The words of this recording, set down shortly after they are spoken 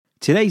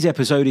Today's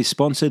episode is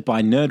sponsored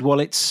by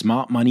NerdWallet's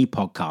Smart Money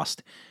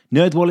Podcast.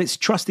 NerdWallet's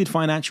trusted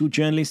financial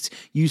journalists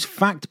use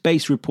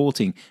fact-based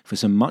reporting for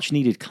some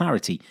much-needed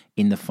clarity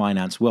in the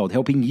finance world,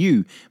 helping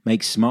you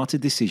make smarter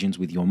decisions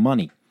with your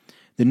money.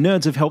 The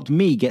nerds have helped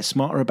me get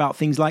smarter about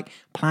things like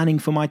planning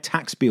for my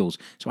tax bills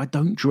so I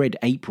don't dread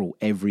April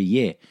every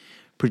year,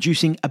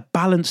 producing a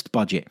balanced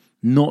budget,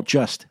 not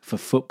just for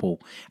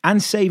football,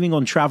 and saving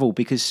on travel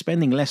because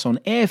spending less on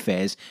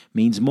airfares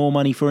means more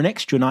money for an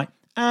extra night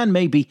and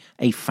maybe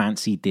a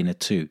fancy dinner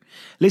too.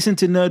 Listen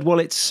to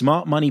NerdWallet's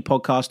Smart Money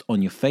Podcast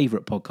on your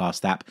favorite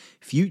podcast app.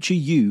 Future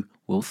you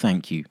will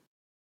thank you.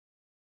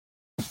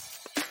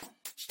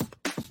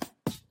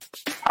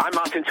 I'm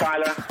Martin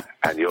Tyler,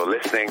 and you're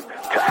listening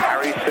to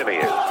Harry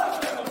Symeou.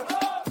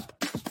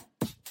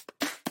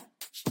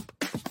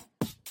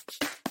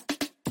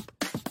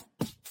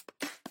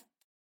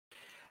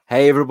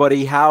 Hey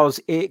everybody,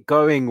 how's it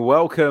going?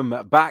 Welcome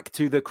back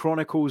to the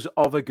Chronicles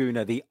of a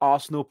Gooner, the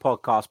Arsenal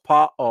podcast,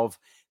 part of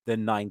the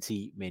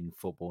 90 Min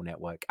Football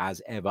Network.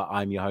 As ever,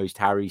 I'm your host,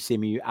 Harry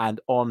Symeou,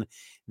 and on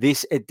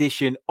this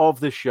edition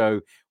of the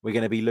show, we're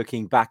going to be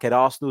looking back at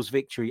Arsenal's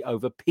victory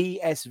over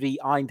PSV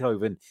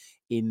Eindhoven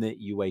in the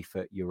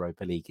UEFA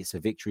Europa League. It's a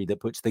victory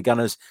that puts the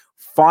Gunners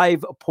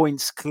 5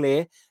 points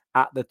clear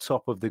at the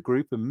top of the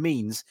group and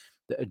means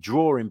that a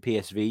draw in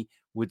PSV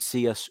would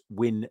see us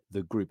win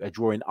the group. A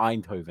draw in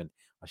Eindhoven,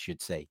 I should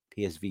say.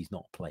 PSV's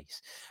not a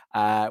place.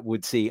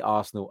 Would see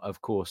Arsenal, of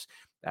course,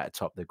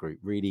 top the group.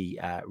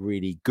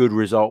 Really good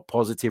result,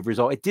 positive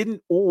result. It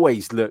didn't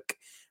always look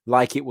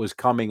like it was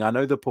coming. I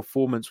know the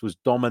performance was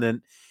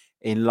dominant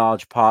in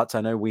large parts. I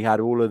know we had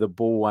all of the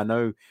ball. I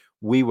know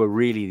we were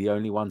really the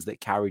only ones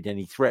that carried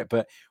any threat,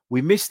 but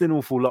we missed an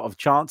awful lot of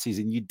chances,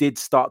 and you did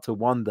start to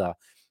wonder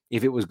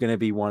if it was going to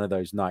be one of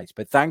those nights.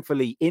 But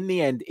thankfully, in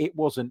the end, it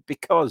wasn't,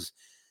 because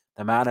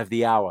the man of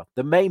the hour,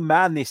 the main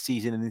man this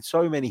season, and in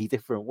so many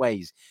different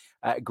ways,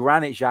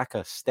 Granit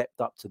Xhaka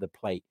stepped up to the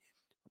plate.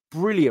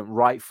 Brilliant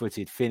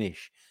right-footed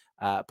finish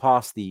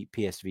past the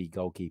PSV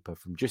goalkeeper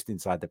from just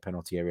inside the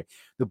penalty area.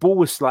 The ball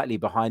was slightly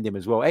behind him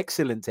as well.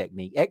 Excellent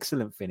technique,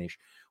 excellent finish.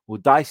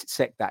 We'll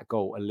dissect that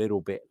goal a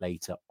little bit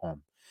later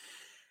on.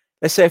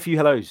 Let's say a few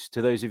hellos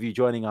to those of you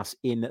joining us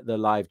in the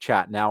live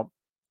chat. Now,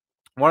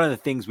 one of the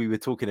things we were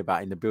talking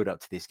about in the build-up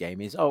to this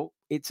game is,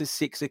 it's a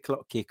 6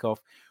 o'clock kickoff,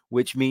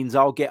 which means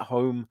I'll get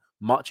home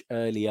much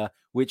earlier,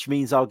 which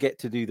means I'll get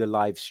to do the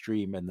live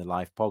stream and the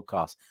live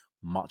podcast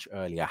much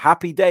earlier.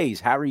 Happy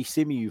days. Harry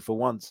Symeou, for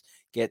once,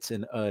 gets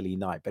an early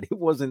night, but it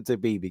wasn't to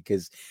be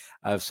because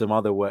of some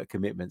other work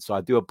commitments. So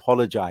I do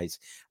apologize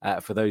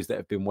for those that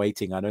have been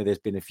waiting. I know there's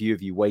been a few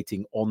of you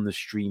waiting on the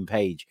stream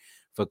page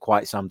for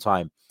quite some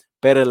time.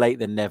 Better late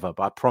than never,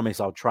 but I promise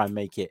I'll try and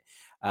make it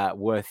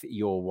worth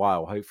your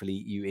while. Hopefully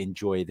you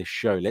enjoy the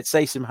show. Let's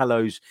say some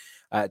hellos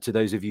to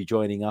those of you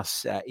joining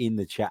us in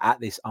the chat at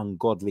this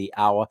ungodly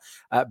hour.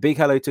 Big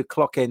hello to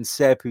Clock End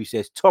Seb, who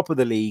says top of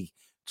the league,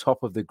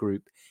 top of the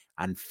group,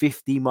 and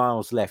 50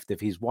 miles left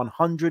of his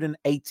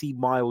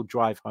 180-mile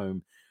drive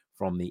home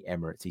from the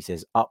Emirates. He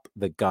says, up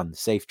the gun.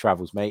 Safe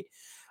travels, mate.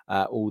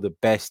 All the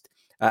best.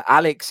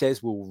 Alex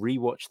says we'll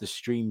rewatch the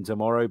stream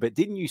tomorrow, but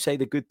didn't you say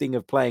the good thing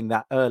of playing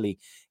that early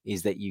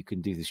is that you can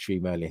do the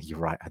stream earlier? You're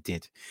right, I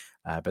did,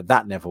 but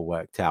that never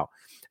worked out.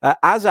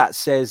 Azat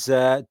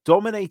says,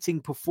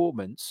 dominating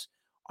performance.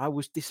 I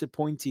was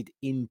disappointed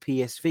in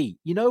PSV.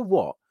 You know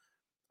what?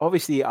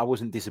 Obviously, I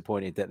wasn't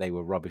disappointed that they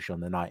were rubbish on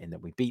the night and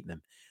that we beat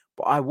them,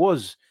 but I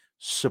was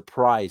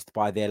surprised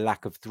by their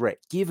lack of threat,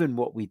 given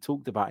what we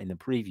talked about in the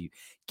preview,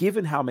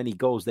 given how many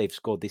goals they've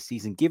scored this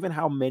season, given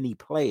how many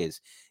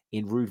players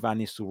in Ruud van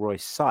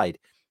Nistelrooy's side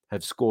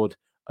have scored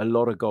a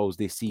lot of goals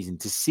this season.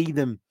 To see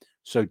them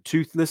so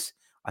toothless,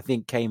 I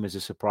think came as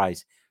a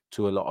surprise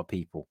to a lot of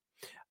people.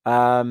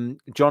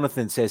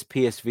 Jonathan says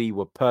PSV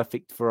were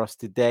perfect for us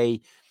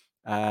today.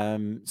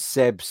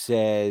 Seb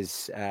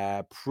says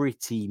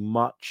pretty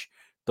much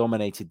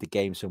dominated the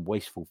game, some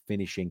wasteful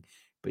finishing,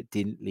 but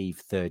didn't leave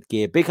third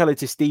gear. Big hello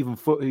to Stephen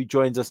Foot, who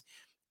joins us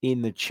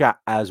in the chat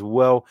as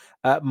well.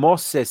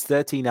 Moss says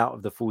 13 out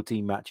of the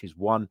 14 matches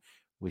won.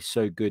 We're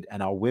so good,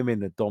 and our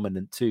women are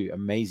dominant too.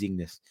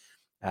 Amazingness.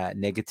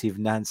 Negative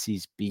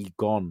Nancy's be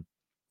gone.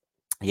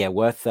 Yeah,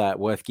 worth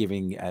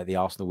giving the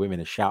Arsenal women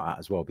a shout out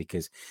as well,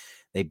 because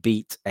they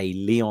beat a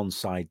Lyon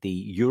side, the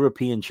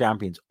European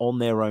champions, on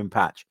their own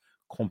patch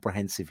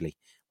comprehensively.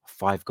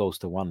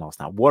 5-1 last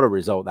night. What a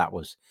result that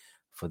was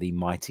for the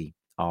mighty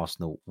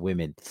Arsenal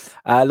women.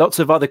 Lots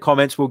of other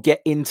comments. We'll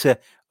get into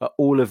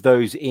all of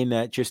those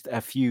in just a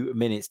few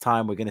minutes'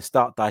 time. We're going to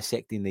start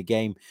dissecting the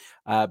game.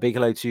 Big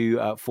hello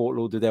to Fort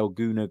Lauderdale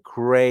Gooner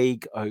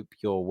Craig. Hope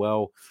you're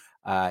well.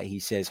 He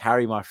says,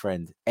 Harry, my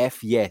friend,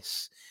 F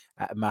yes.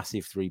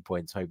 Massive 3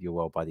 points. Hope you're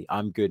well, buddy.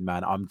 I'm good,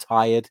 man. I'm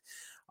tired.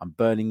 I'm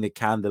burning the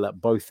candle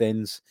at both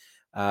ends.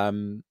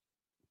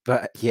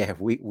 But yeah,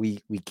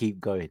 we keep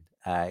going.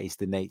 It's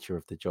the nature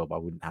of the job. I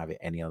wouldn't have it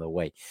any other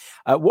way.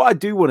 What I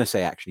do want to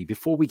say, actually,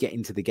 before we get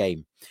into the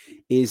game,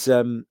 is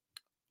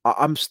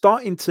I'm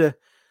starting to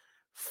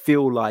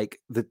feel like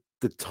the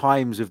the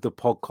times of the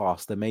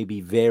podcast are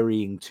maybe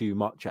varying too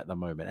much at the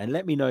moment. And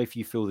let me know if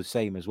you feel the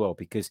same as well,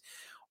 because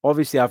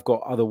obviously I've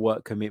got other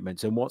work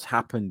commitments. And what's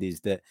happened is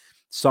that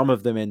some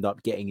of them end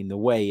up getting in the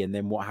way. And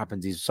then what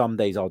happens is some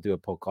days I'll do a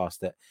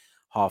podcast at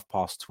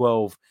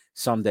 12:30.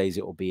 Some days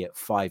it will be at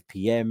 5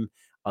 p.m.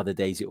 Other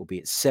days it will be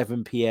at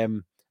 7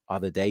 p.m.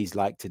 Other days,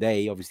 like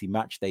today, obviously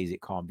match days,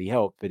 it can't be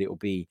helped, but it will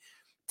be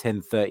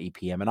 10:30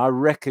 p.m. And I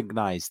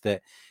recognize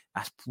that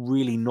that's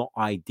really not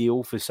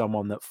ideal for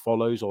someone that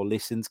follows or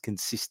listens.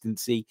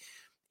 Consistency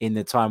in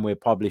the time we're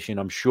publishing,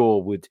 I'm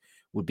sure would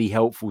be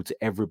helpful to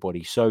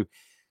everybody. So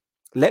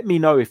let me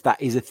know if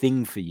that is a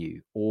thing for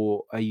you,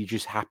 or are you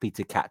just happy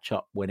to catch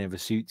up whenever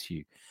suits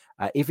you?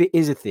 If it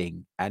is a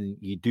thing and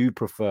you do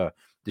prefer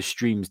the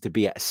streams to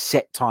be at a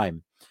set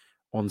time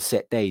on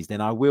set days, then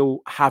I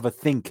will have a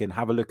think and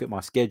have a look at my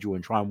schedule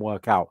and try and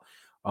work out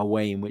a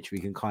way in which we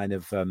can kind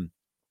of,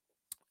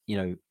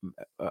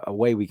 a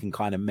way we can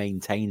kind of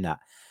maintain that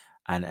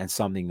and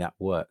something that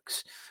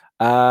works.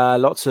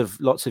 Lots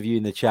of you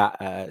in the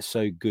chat.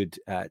 So good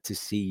to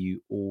see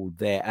you all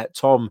there.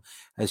 Tom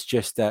has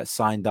just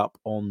signed up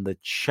on the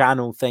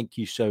channel. Thank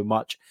you so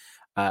much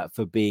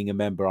for being a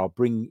member. I'll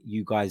bring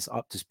you guys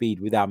up to speed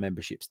with our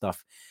membership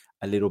stuff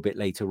a little bit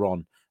later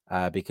on.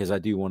 Because I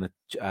do want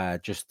to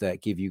just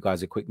give you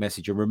guys a quick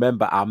message. And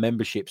remember, our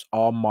memberships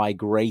are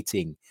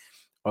migrating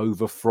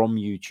over from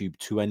YouTube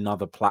to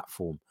another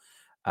platform.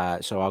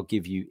 So I'll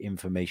give you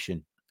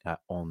information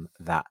on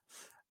that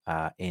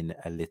in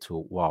a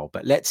little while.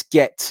 But let's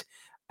get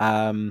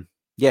into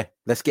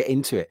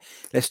it.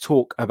 Let's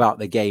talk about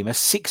the game. A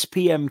 6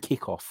 p.m.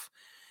 kickoff.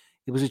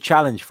 It was a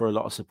challenge for a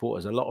lot of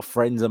supporters. A lot of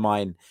friends of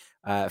mine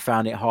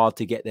found it hard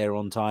to get there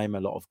on time. A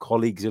lot of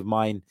colleagues of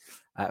mine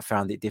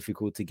found it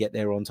difficult to get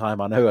there on time.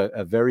 I know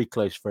a very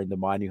close friend of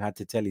mine who had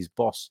to tell his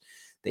boss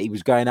that he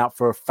was going out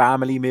for a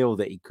family meal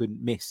that he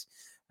couldn't miss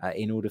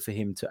in order for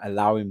him to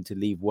allow him to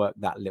leave work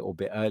that little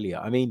bit earlier.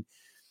 I mean,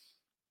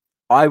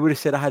 I would have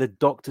said I had a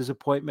doctor's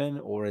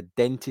appointment or a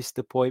dentist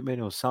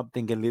appointment or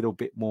something a little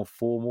bit more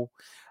formal.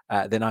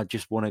 Then I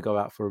just want to go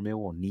out for a meal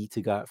or need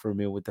to go out for a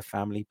meal with the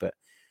family. But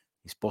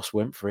his boss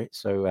went for it.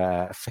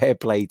 So fair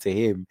play to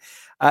him.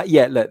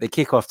 Look, the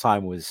kickoff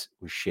time was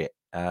shit.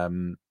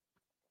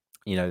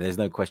 There's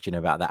no question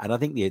about that. And I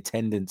think the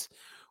attendance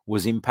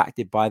was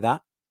impacted by that.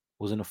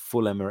 It wasn't a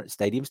full Emirates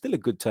Stadium. Still a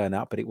good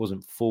turnout, but it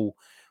wasn't full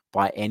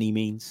by any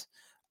means.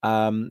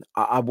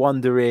 I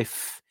wonder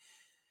if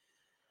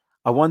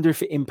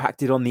it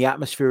impacted on the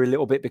atmosphere a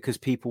little bit because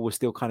people were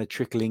still kind of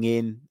trickling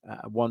in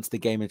once the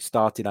game had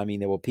started. I mean,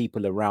 there were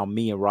people around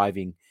me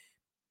arriving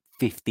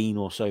 15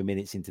 or so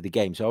minutes into the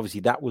game. So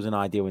obviously that wasn't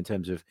ideal in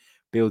terms of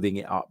building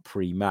it up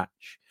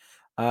pre-match.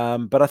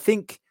 But I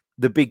think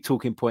the big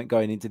talking point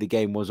going into the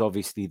game was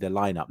obviously the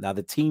lineup. Now,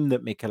 the team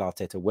that Mikel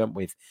Arteta went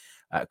with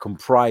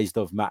comprised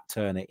of Matt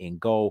Turner in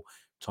goal,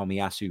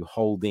 Tomiyasu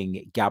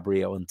holding,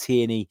 Gabriel and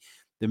Tierney.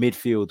 The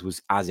midfield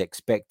was as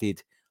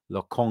expected,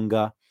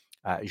 Lokonga,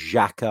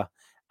 Xhaka,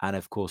 and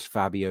of course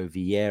Fabio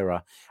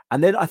Vieira.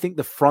 And then I think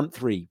the front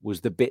three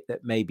was the bit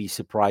that maybe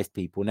surprised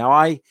people. Now,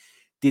 I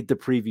did the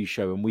preview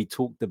show and we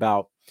talked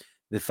about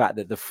the fact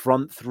that the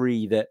front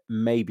three that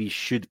maybe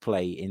should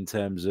play in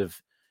terms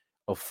of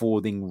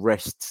affording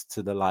rests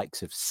to the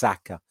likes of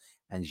Saka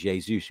and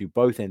Jesus, who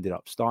both ended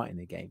up starting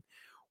the game,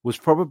 was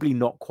probably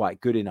not quite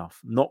good enough,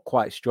 not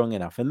quite strong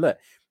enough. And look,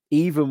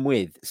 even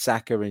with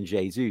Saka and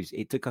Jesus,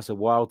 it took us a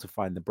while to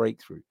find the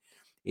breakthrough.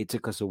 It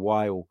took us a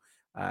while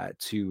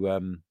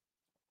to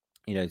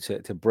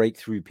break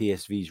through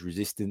PSV's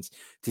resistance,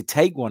 to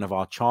take one of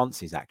our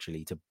chances,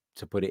 actually,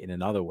 to put it in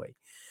another way.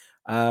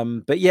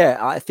 But yeah,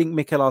 I think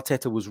Mikel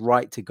Arteta was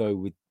right to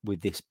go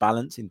with this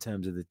balance in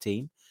terms of the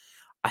team.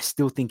 I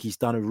still think he's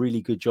done a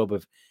really good job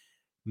of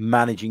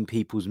managing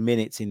people's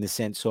minutes in the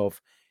sense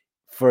of,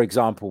 for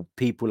example,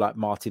 people like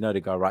Martin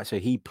Odegaard, right? So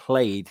he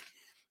played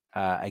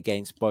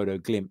against Bodo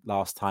Glimt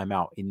last time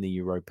out in the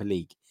Europa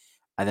League,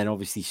 and then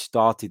obviously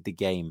started the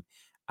game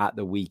at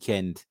the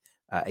weekend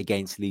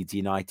against Leeds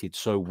United.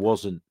 So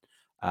wasn't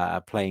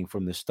playing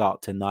from the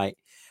start tonight.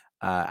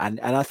 And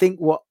I think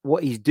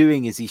what he's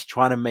doing is he's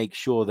trying to make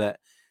sure that,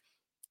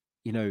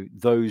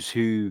 those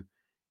who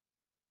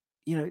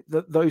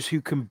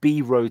can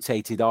be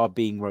rotated are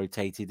being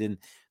rotated, and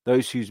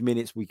those whose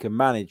minutes we can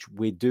manage,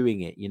 we're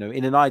doing it.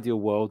 In an ideal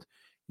world,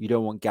 you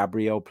don't want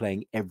Gabriel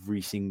playing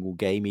every single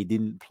game. He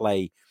didn't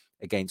play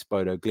against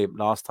Bodo Glimt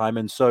last time.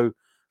 And so,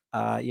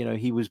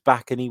 he was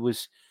back and he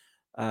was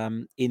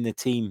in the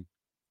team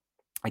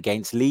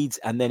against Leeds.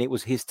 And then it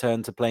was his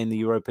turn to play in the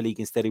Europa League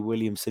instead of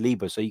William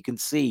Saliba. So you can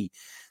see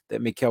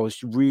that Mikel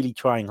was really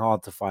trying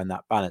hard to find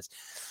that balance.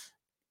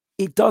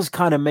 It does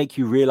kind of make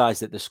you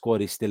realize that the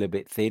squad is still a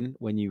bit thin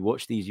when you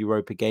watch these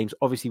Europa games.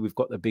 Obviously, we've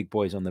got the big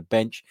boys on the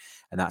bench,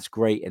 and that's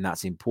great, and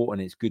that's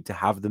important. It's good to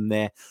have them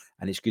there,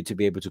 and it's good to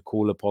be able to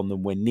call upon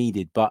them when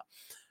needed. But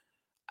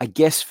I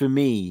guess for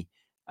me,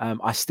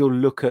 I still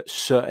look at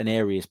certain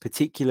areas,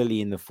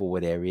 particularly in the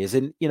forward areas.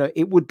 And,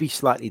 it would be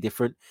slightly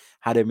different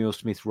had Emil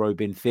Smith-Rowe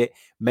been fit.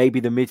 Maybe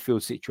the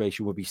midfield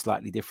situation would be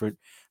slightly different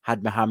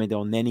had Mohamed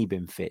El-Neni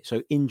been fit.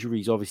 So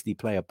injuries obviously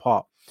play a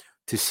part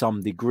to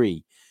some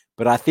degree.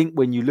 But I think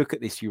when you look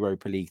at this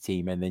Europa League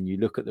team and then you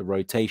look at the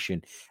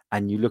rotation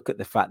and you look at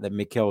the fact that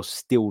Mikel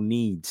still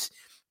needs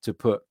to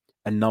put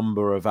a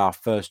number of our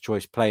first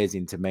choice players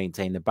in to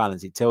maintain the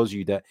balance, it tells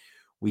you that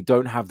we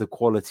don't have the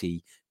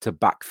quality to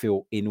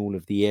backfill in all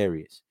of the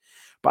areas.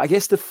 But I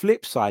guess the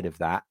flip side of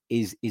that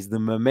is the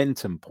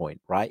momentum point,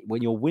 right?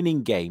 When you're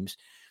winning games,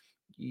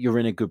 you're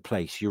in a good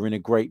place. You're in a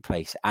great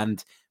place.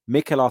 And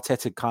Mikel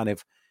Arteta kind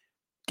of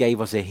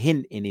gave us a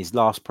hint in his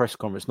last press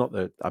conference,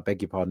 I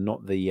beg your pardon,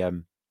 not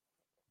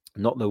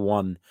the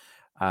one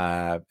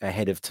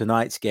ahead of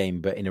tonight's game,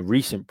 but in a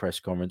recent press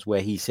conference where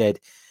he said,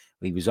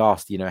 he was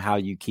asked, how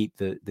you keep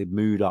the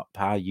mood up,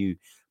 how you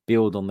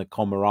build on the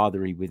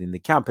camaraderie within the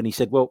camp. And he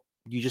said, well,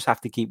 you just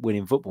have to keep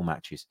winning football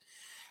matches.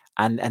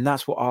 And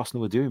that's what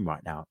Arsenal are doing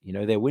right now.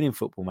 They're winning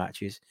football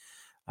matches.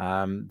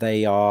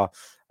 They are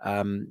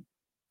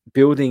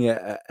building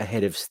a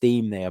head of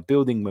steam. They are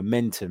building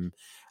momentum.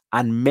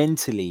 And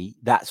mentally,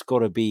 that's got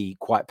to be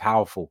quite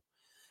powerful.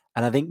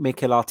 And I think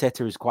Mikel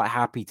Arteta is quite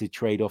happy to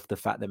trade off the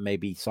fact that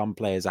maybe some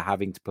players are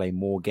having to play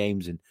more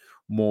games and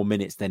more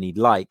minutes than he'd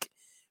like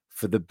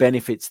for the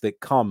benefits that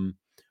come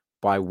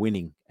by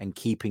winning and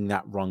keeping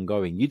that run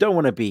going. You don't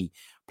want to be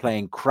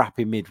playing crap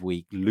in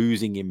midweek,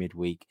 losing in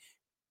midweek,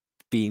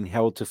 being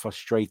held to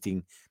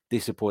frustrating,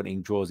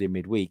 disappointing draws in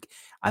midweek,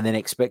 and then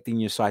expecting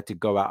your side to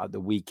go out at the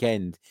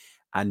weekend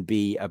and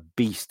be a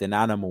beast, an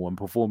animal, and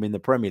perform in the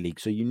Premier League.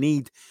 So you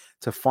need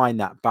to find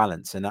that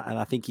balance. And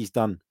I think he's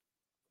done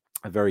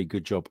a very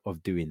good job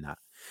of doing that.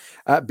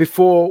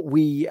 Before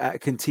we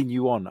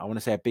continue on, I want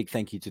to say a big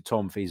thank you to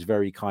Tom for his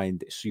very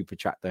kind super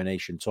chat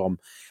donation. Tom,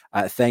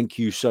 thank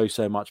you so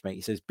much, mate.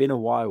 He says, been a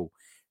while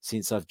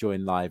since I've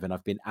joined live and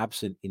I've been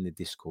absent in the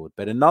Discord,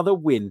 but another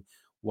win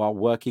while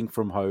working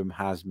from home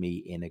has me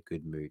in a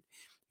good mood.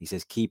 He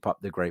says, keep up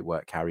the great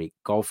work, Harry.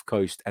 Gulf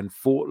Coast and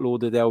Fort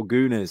Lauderdale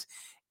Gooners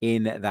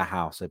in the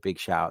house. A big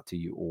shout out to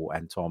you all.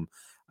 And Tom,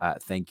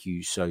 thank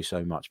you so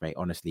much, mate.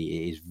 Honestly,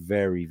 it is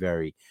very,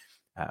 very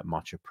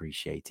much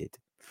appreciated.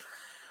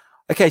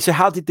 Okay, so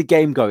how did the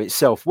game go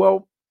itself?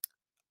 Well,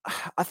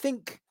 I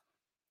think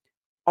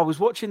I was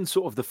watching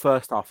sort of the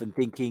first half and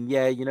thinking,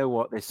 yeah, you know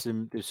what? There's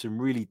some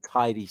really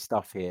tidy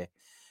stuff here.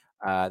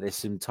 There's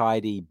some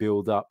tidy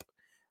build up.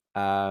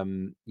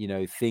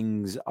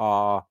 Things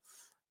are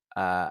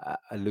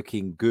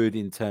looking good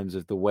in terms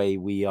of the way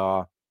we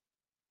are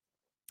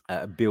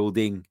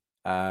building.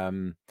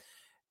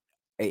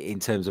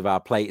 In terms of our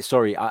play.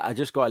 Sorry, I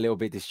just got a little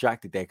bit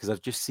distracted there because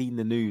I've just seen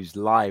the news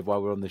live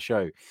while we're on the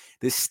show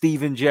that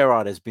Steven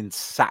Gerrard has been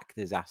sacked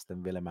as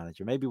Aston Villa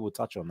manager. Maybe we'll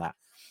touch on that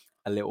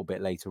a little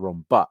bit later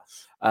on. But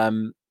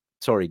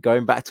sorry,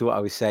 going back to what I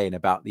was saying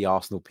about the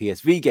Arsenal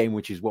PSV game,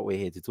 which is what we're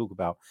here to talk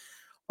about.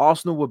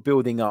 Arsenal were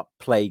building up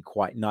play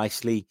quite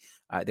nicely.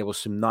 There was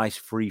some nice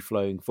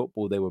free-flowing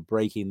football. They were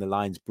breaking the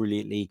lines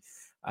brilliantly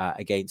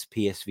against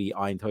PSV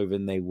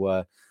Eindhoven. They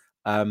were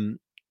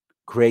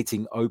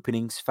creating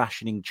openings,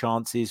 fashioning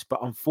chances, but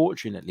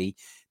unfortunately,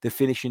 the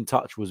finishing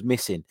touch was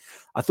missing.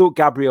 I thought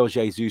Gabriel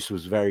Jesus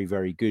was very,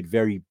 very good,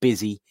 very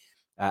busy,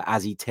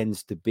 as he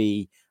tends to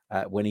be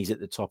when he's at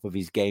the top of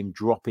his game,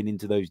 dropping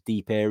into those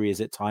deep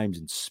areas at times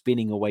and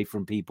spinning away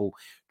from people,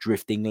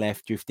 drifting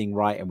left, drifting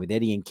right. And with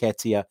Eddie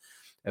Nketiah,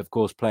 of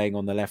course, playing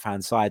on the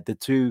left-hand side, the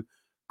two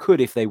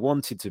could, if they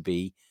wanted to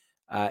be,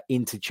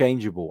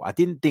 interchangeable. I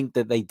didn't think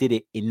that they did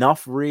it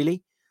enough,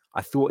 really.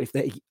 I thought if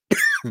they...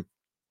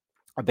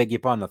 I beg your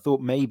pardon. I thought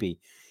maybe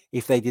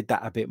if they did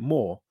that a bit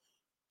more,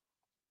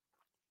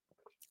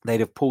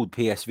 they'd have pulled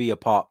PSV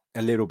apart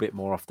a little bit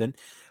more often.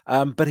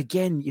 But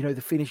again,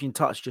 the finishing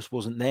touch just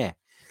wasn't there.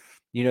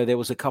 There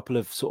was a couple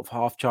of sort of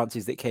half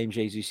chances that came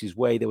Jesus'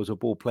 way. There was a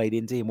ball played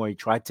into him where he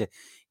tried to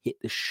hit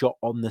the shot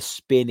on the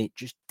spin. It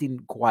just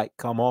didn't quite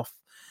come off.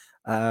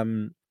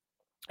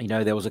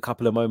 There was a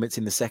couple of moments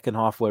in the second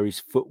half where his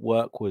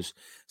footwork was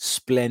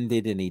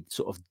splendid and he'd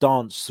sort of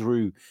danced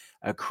through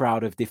a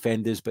crowd of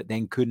defenders, but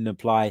then couldn't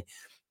apply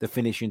the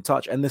finishing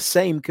touch. And the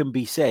same can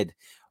be said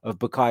of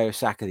Bukayo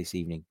Saka this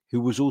evening,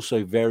 who was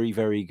also very,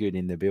 very good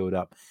in the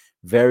build-up.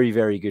 Very,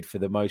 very good for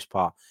the most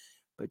part,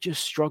 but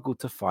just struggled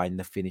to find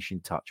the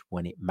finishing touch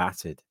when it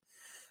mattered.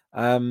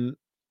 The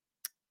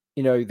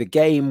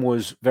game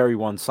was very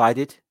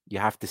one-sided. You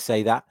have to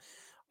say that.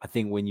 I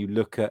think when you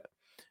look at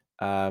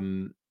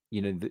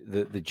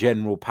the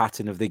general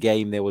pattern of the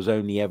game, there was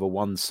only ever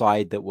one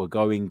side that were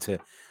going to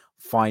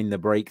find the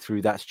breakthrough.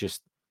 That's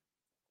just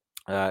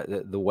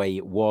the way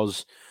it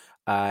was.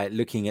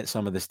 Looking at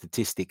some of the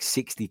statistics,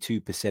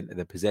 62% of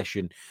the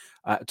possession,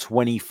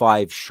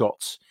 25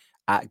 shots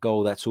at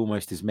goal. That's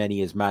almost as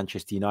many as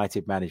Manchester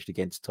United managed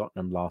against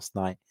Tottenham last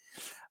night.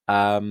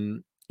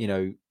 Only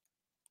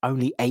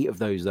 8 of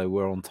those, though,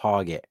 were on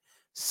target.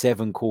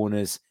 7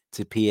 corners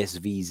to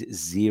PSV's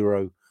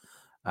 0.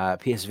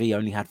 PSV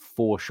only had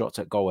 4 shots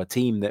at goal, a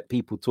team that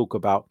people talk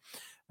about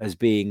as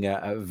being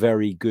a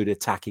very good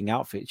attacking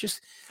outfit. It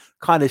just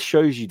kind of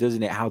shows you,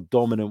 doesn't it, how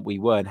dominant we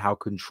were and how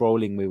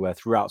controlling we were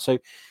throughout. So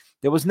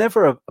there was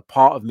never a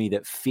part of me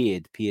that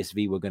feared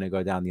PSV were going to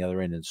go down the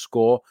other end and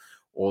score,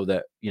 or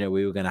that,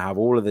 we were going to have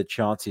all of the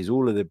chances,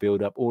 all of the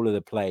build up, all of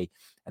the play,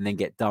 and then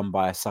get done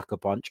by a sucker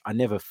punch. I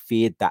never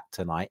feared that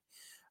tonight.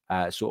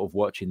 Sort of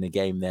watching the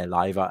game there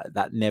live,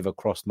 that never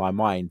crossed my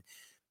mind.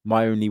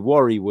 My only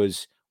worry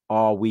was,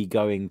 are we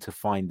going to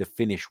find the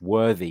finish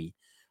worthy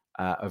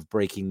of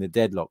breaking the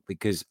deadlock?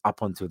 Because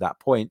up until that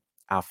point,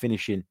 our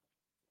finishing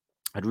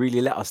had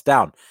really let us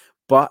down.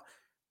 But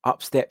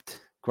up stepped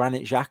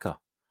Granit Xhaka.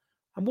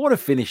 And what a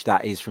finish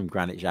that is from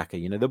Granit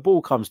Xhaka. The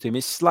ball comes to him,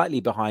 it's slightly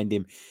behind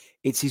him.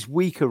 It's his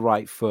weaker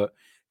right foot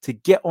to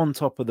get on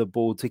top of the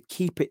ball, to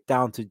keep it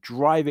down, to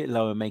drive it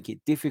low and make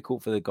it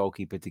difficult for the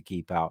goalkeeper to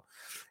keep out.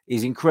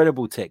 Is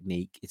incredible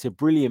technique. It's a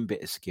brilliant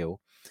bit of skill.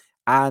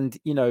 And,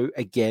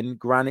 again,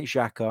 Granit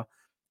Xhaka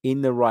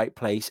in the right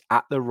place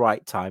at the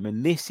right time.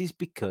 And this is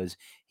because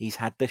he's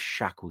had the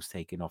shackles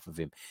taken off of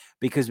him.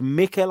 Because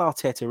Mikel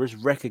Arteta has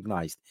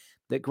recognized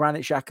that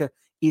Granit Xhaka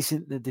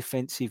isn't the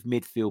defensive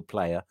midfield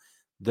player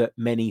that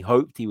many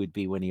hoped he would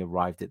be when he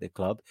arrived at the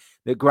club.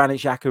 That Granit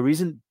Xhaka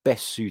isn't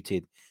best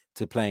suited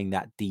to playing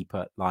that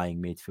deeper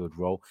lying midfield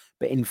role.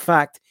 But in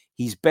fact,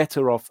 he's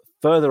better off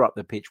further up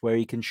the pitch where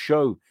he can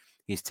show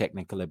his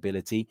technical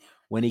ability,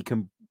 where he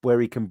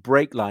can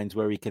break lines,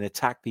 where he can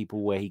attack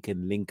people, where he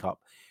can link up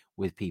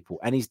with people.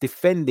 And his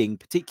defending,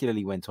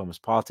 particularly when Thomas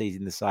Partey is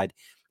in the side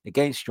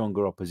against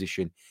stronger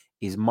opposition,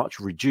 is much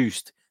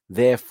reduced.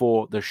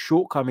 Therefore, the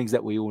shortcomings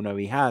that we all know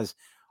he has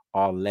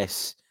are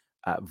less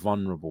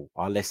vulnerable,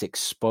 are less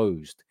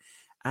exposed.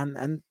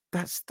 And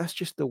that's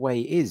just the way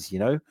it is,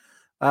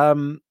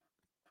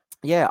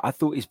 Yeah, I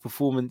thought his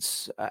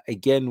performance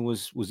again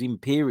was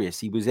imperious.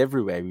 He was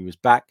everywhere. He was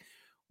back,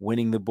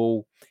 winning the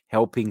ball,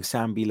 helping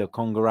Sambi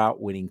Lokonga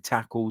out, winning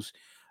tackles.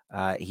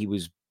 He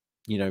was,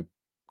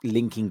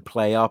 linking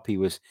play up. He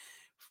was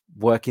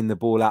working the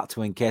ball out to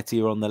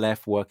Nketiah on the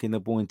left, working the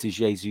ball into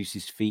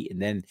Jesus' feet, and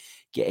then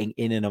getting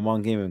in and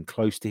among him and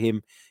close to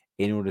him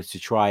in order to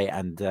try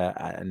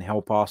and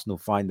help Arsenal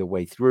find a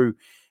way through.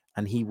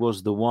 And he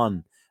was the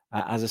one,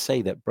 as I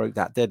say, that broke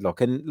that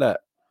deadlock. And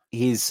look,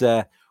 his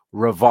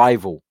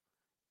revival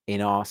in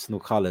Arsenal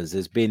colours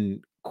has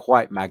been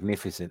quite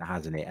magnificent,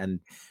 hasn't it? And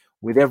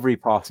with every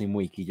passing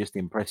week, he just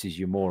impresses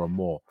you more and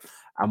more.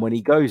 And when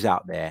he goes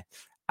out there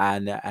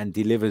and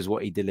delivers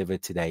what he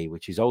delivered today,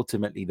 which is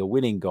ultimately the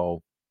winning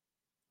goal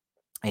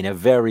in a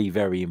very,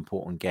 very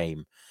important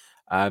game,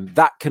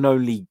 that can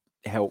only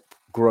help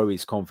grow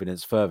his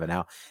confidence further.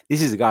 Now,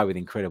 this is a guy with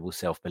incredible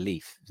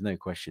self-belief. There's no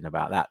question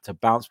about that. To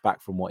bounce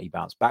back from what he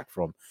bounced back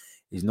from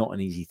is not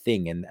an easy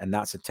thing. And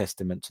that's a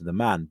testament to the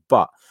man.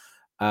 But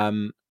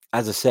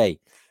as I say,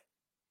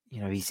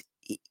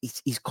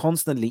 he's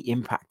constantly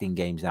impacting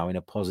games now in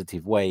a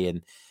positive way.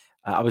 And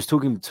I was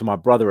talking to my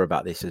brother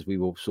about this as we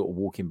were sort of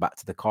walking back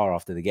to the car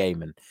after the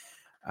game.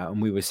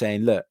 And we were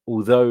saying, look,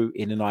 although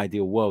in an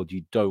ideal world,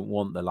 you don't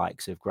want the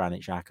likes of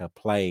Granit Xhaka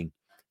playing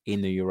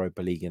in the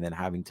Europa League and then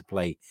having to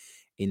play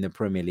in the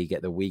Premier League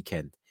at the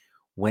weekend,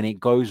 when it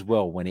goes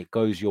well, when it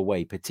goes your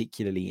way,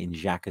 particularly in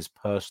Xhaka's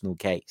personal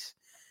case,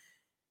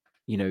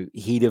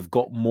 he'd have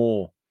got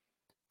more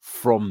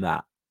from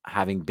that,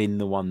 having been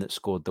the one that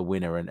scored the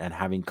winner and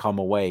having come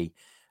away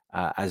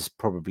as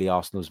probably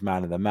Arsenal's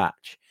man of the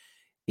match.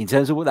 In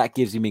terms of what that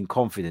gives him in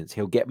confidence,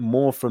 he'll get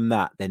more from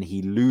that than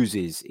he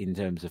loses in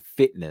terms of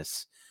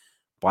fitness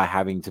by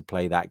having to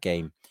play that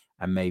game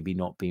and maybe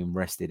not being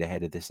rested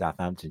ahead of the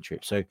Southampton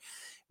trip. So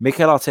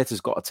Mikel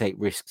Arteta's got to take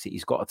risks.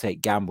 He's got to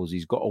take gambles.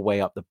 He's got to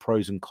weigh up the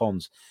pros and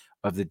cons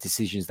of the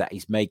decisions that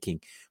he's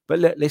making. But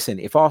listen,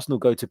 if Arsenal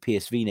go to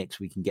PSV next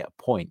week and get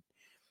a point,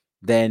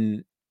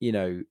 then,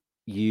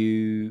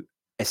 you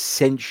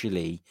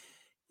essentially,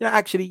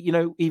 actually,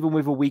 even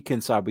with a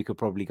weekend side, we could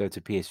probably go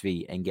to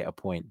PSV and get a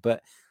point.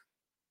 But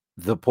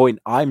the point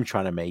I'm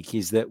trying to make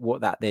is that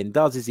what that then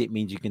does is it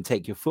means you can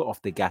take your foot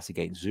off the gas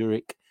against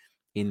Zurich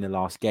in the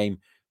last game,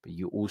 but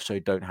you also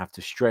don't have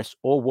to stress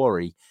or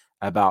worry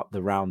about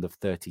the round of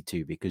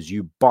 32 because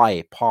you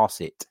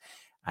bypass it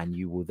and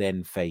you will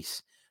then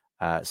face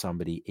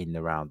somebody in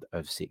the round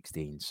of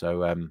 16.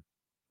 So,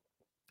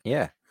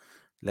 yeah,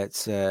 let's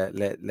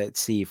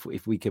see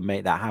if we can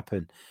make that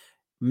happen.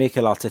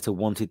 Mikel Arteta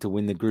wanted to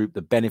win the group.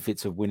 The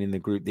benefits of winning the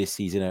group this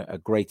season are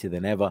greater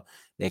than ever.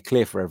 They're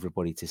clear for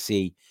everybody to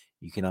see.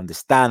 You can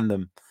understand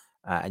them,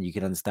 and you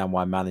can understand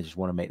why managers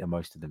want to make the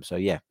most of them. So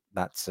yeah,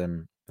 that's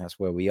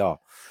where we are.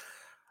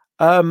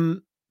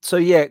 So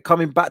yeah,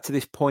 coming back to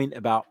this point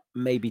about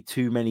maybe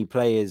too many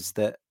players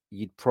that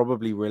you'd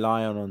probably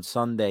rely on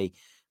Sunday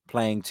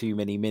playing too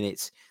many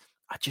minutes.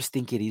 I just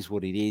think it is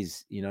what it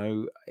is.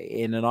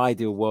 In an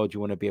ideal world,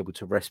 you want to be able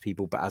to rest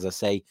people. But as I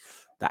say,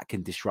 that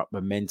can disrupt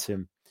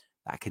momentum.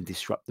 That can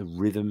disrupt the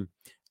rhythm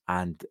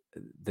and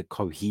the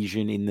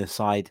cohesion in the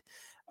side.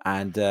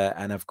 And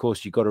of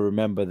course, you've got to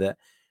remember that,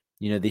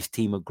 this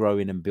team are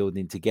growing and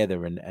building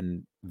together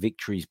and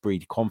victories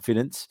breed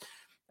confidence.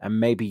 And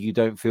maybe you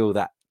don't feel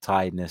that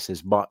tiredness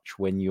as much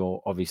when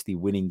you're obviously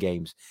winning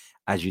games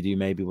as you do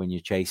maybe when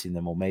you're chasing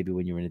them or maybe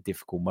when you're in a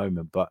difficult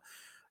moment. But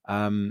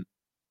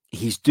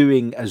he's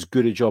doing as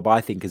good a job,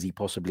 I think, as he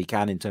possibly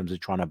can in terms of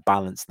trying to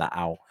balance that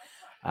out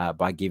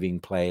by giving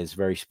players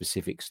very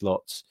specific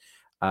slots.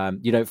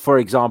 For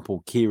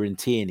example, Kieran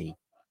Tierney,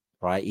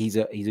 right? He's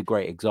a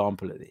great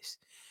example of this.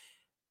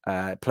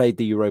 Played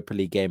the Europa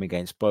League game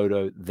against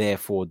Bodo,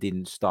 therefore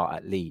didn't start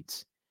at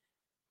Leeds.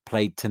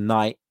 Played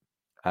tonight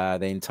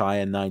the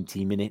entire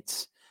 90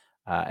 minutes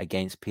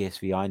against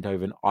PSV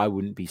Eindhoven. I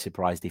wouldn't be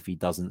surprised if he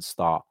doesn't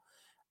start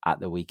at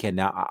the weekend.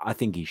 Now, I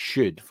think he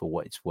should, for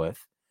what it's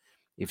worth.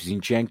 If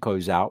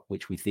Zinchenko's out,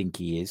 which we think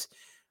he is,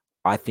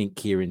 I think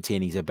Kieran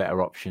Tierney's a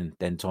better option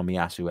than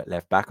Tomiyasu at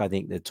left back. I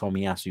think the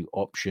Tomiyasu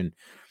option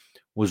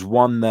was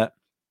one that,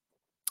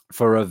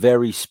 for a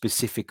very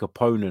specific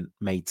opponent,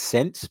 made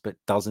sense, but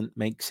doesn't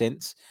make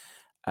sense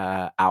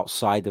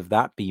outside of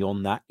that,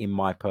 beyond that, in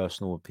my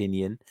personal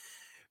opinion.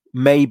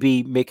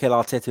 Maybe Mikel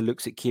Arteta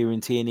looks at Kieran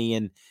Tierney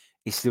and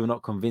is still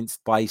not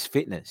convinced by his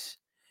fitness.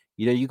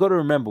 You got to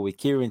remember with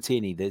Kieran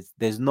Tierney,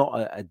 there's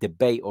not a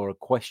debate or a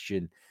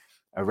question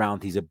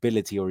around his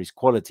ability or his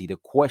quality. The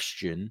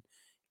question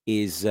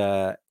is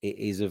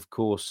of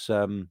course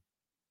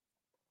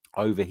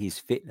over his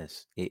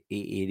fitness. It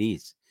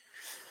is.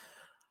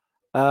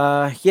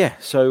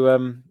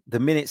 So the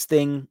minutes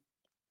thing,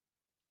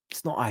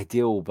 it's not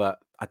ideal, but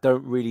I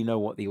don't really know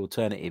what the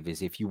alternative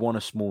is. If you want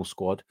a small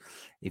squad,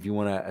 if you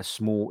want a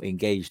small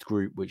engaged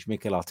group, which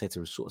Mikel Arteta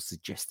has sort of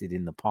suggested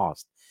in the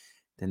past,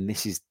 then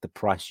this is the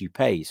price you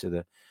pay. So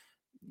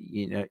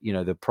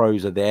the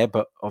pros are there,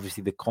 but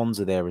obviously the cons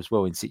are there as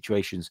well in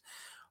situations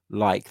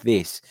like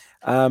this.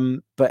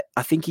 But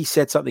I think he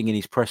said something in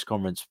his press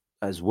conference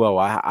as well.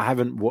 I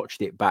haven't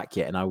watched it back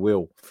yet, and I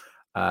will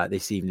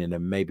this evening,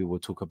 and maybe we'll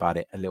talk about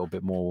it a little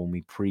bit more when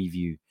we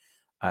preview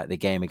the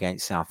game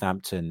against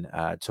Southampton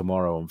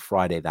tomorrow on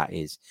Friday, that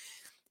is.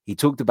 He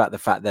talked about the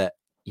fact that,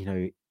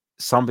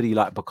 somebody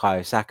like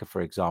Bukayo Saka,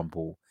 for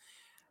example,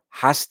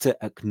 has to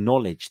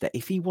acknowledge that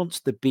if he wants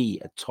to be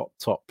a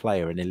top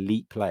player, an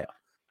elite player,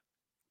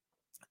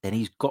 then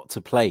he's got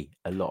to play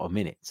a lot of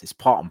minutes. It's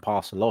part and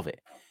parcel of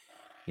it.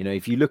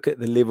 If you look at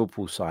the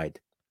Liverpool side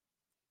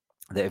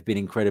that have been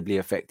incredibly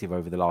effective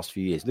over the last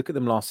few years, look at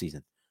them last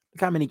season.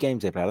 Look how many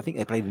games they played. I think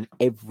they played in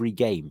every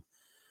game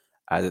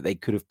that they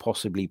could have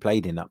possibly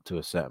played in up to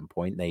a certain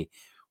point. They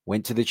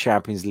went to the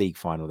Champions League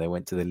final. They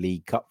went to the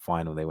League Cup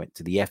final. They went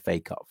to the FA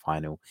Cup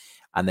final,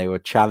 and they were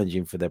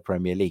challenging for the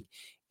Premier League.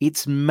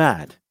 It's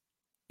mad.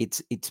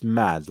 It's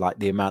mad, like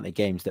the amount of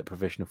games that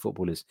professional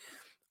footballers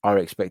are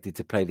expected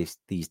to play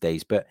these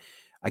days. But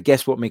I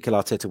guess what Mikel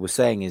Arteta was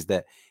saying is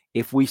that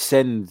if we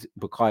send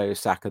Bukayo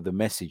Saka the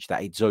message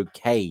that it's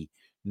okay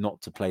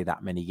not to play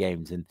that many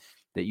games and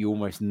that you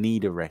almost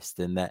need a rest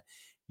and that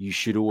you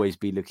should always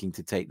be looking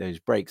to take those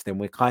breaks, then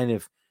we're kind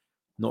of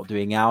not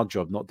doing our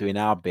job, not doing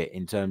our bit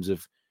in terms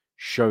of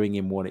showing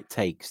him what it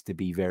takes to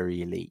be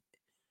very elite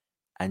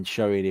and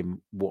showing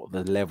him what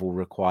the level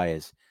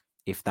requires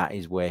if that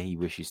is where he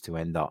wishes to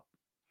end up.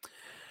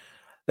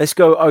 Let's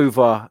go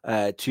over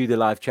to the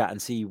live chat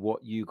and see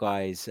what you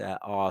guys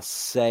are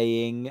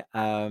saying.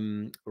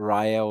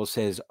 Rael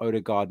says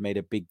Odegaard made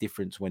a big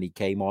difference when he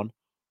came on.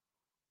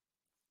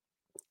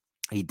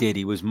 He did.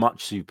 He was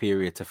much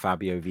superior to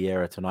Fabio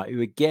Vieira tonight,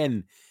 who,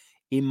 again,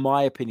 in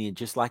my opinion,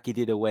 just like he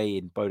did away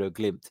in Bodo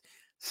Glimt,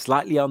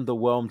 slightly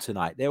underwhelmed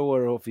tonight. There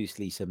were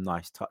obviously some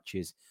nice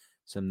touches,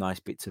 some nice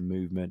bits of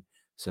movement,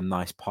 some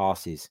nice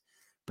passes.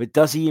 But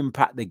does he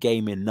impact the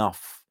game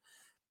enough?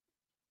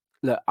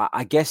 Look,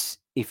 I guess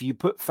if you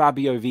put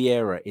Fabio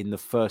Vieira in the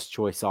first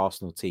choice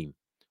Arsenal team,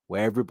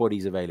 where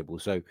everybody's available.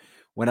 So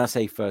when I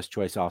say first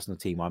choice Arsenal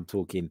team, I'm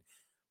talking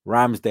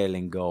Ramsdale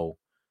in goal,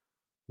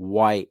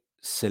 White,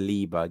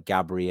 Saliba,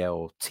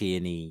 Gabriel,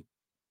 Tierney,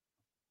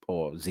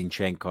 or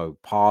Zinchenko,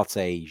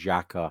 Partey,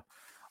 Xhaka,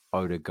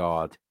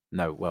 Odegaard.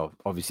 No, well,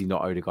 obviously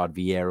not Odegaard.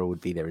 Vieira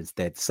would be there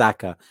instead.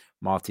 Saka,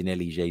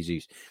 Martinelli,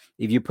 Jesus.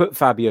 If you put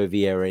Fabio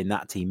Vieira in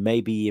that team,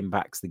 maybe he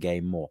impacts the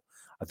game more.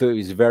 I thought he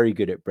was very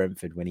good at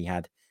Brentford when he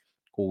had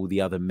all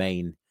the other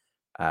main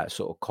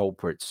sort of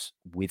culprits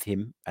with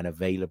him and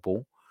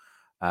available.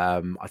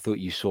 I thought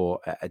you saw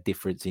a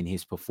difference in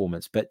his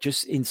performance. But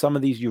just in some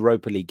of these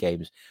Europa League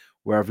games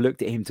where I've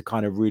looked at him to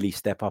kind of really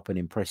step up and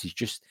impress, he's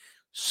just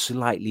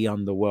slightly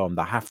underwhelmed.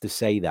 I have to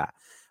say that.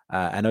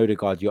 And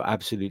Odegaard, you're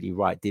absolutely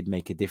right, did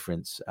make a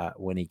difference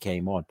when he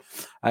came on.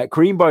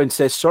 Creambone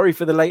says, sorry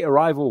for the late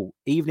arrival.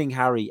 Evening,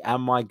 Harry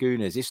and my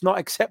Gooners. It's not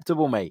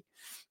acceptable, mate.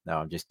 No,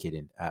 I'm just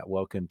kidding.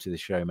 Welcome to the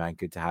show, man.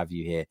 Good to have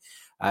you here.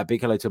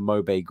 Big hello to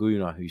Mobe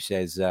Guna, who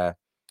says,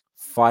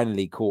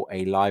 finally caught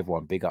a live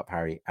one. Big up,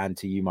 Harry. And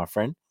to you, my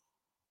friend.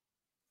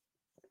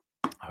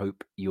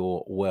 Hope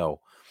you're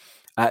well.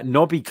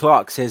 Nobby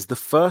Clark says, the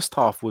first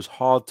half was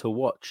hard to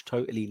watch,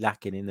 totally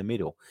lacking in the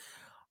middle.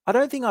 I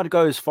don't think I'd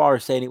go as far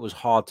as saying it was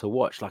hard to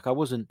watch. Like, I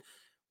wasn't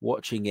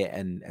watching it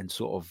and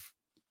sort of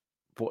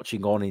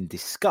watching on in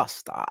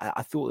disgust.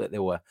 I thought that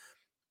there were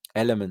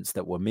elements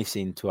that were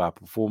missing to our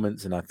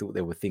performance, and I thought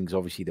there were things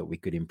obviously that we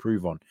could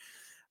improve on.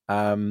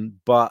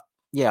 But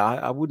yeah,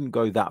 I wouldn't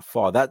go that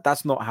far.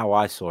 That's not how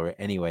I saw it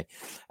anyway.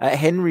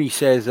 Henry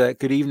says,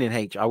 "Good evening,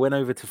 H. I went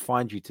over to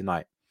find you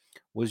tonight.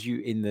 Was you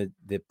in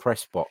the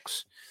press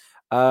box?"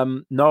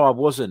 No, I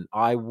wasn't.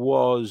 I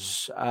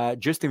was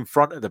just in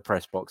front of the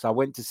press box. I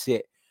went to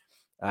sit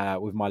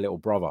with my little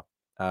brother.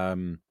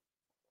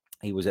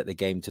 He was at the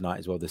game tonight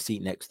as well. The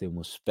seat next to him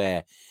was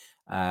spare.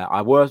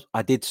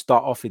 I did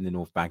start off in the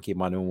North Bank in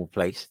my normal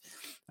place,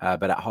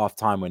 but at half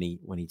time when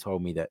he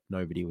told me that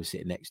nobody was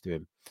sitting next to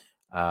him,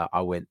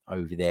 I went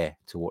over there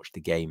to watch the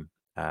game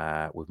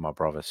with my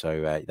brother.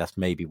 So that's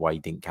maybe why he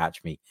didn't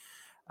catch me.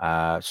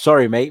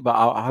 Sorry, mate, but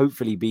I'll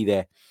hopefully be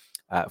there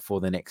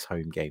for the next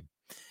home game.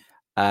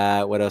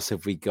 What else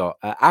have we got?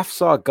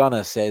 Afsar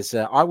Gunner says,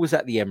 I was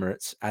at the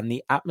Emirates and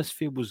the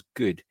atmosphere was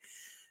good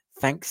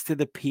thanks to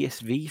the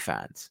PSV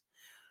fans.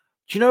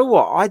 Do you know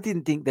what? I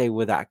didn't think they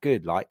were that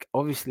good. Like,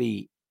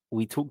 obviously,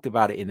 we talked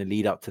about it in the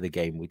lead up to the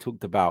game. We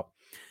talked about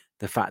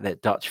the fact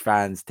that Dutch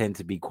fans tend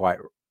to be quite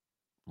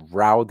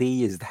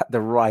rowdy. Is that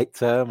the right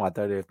term? I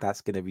don't know if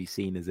that's going to be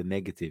seen as a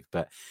negative,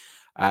 but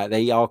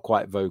they are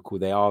quite vocal.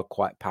 They are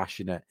quite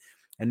passionate.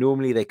 And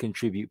normally they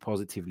contribute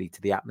positively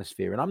to the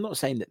atmosphere. And I'm not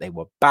saying that they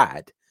were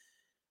bad,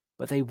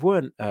 but they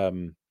weren't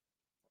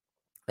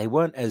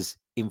as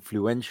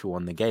influential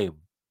on the game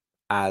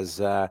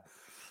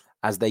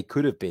as they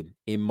could have been,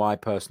 in my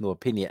personal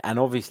opinion. And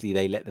obviously,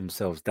 they let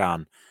themselves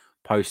down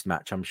post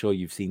match. I'm sure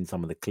you've seen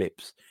some of the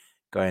clips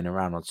going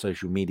around on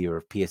social media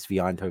of PSV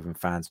Eindhoven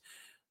fans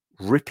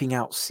ripping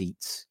out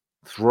seats,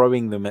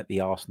 throwing them at the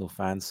Arsenal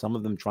fans, some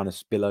of them trying to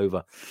spill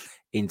over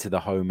into the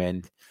home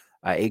end.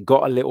 It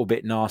got a little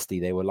bit nasty.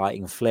 They were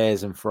lighting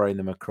flares and throwing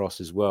them across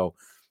as well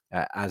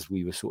as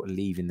we were sort of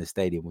leaving the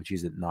stadium, which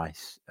isn't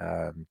nice.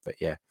 But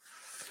yeah.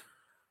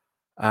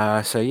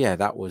 So yeah,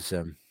 that was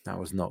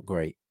not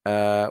great.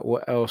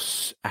 What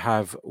else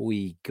have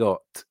we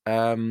got?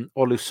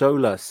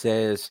 Olusola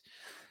says,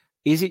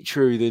 "Is it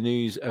true the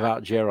news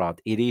about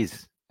Gerrard?" It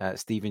is.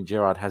 Steven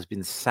Gerrard has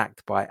been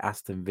sacked by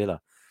Aston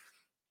Villa.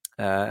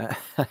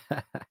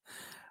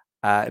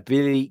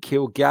 Billy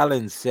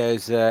Kilgallen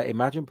says,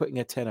 "Imagine putting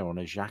a tenner on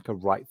a Xhaka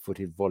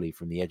right-footed volley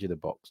from the edge of the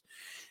box.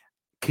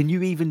 Can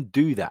you even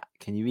do that?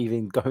 Can you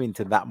even go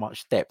into that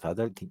much depth? I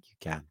don't think you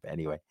can. But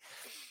anyway,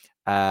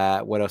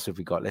 what else have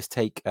we got? Let's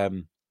take a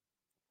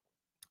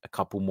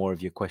couple more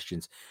of your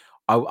questions.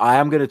 I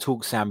am going to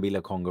talk Sambi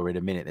Lakonga in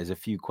a minute. There's a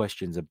few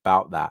questions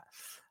about that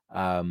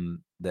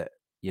that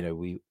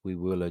we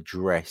will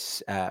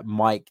address.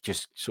 Mike,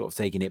 just sort of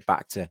taking it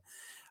back to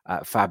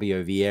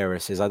Fabio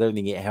Vieira, says, "I don't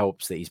think it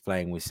helps that he's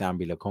playing with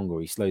Sambi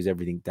Lakonga. He slows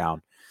everything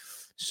down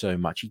so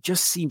much. He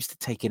just seems to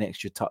take an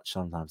extra touch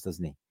sometimes,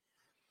 doesn't he?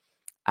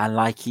 And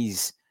like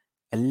he's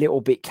a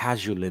little bit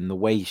casual in the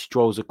way he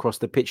strolls across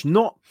the pitch.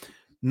 Not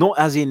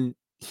as in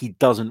he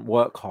doesn't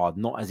work hard,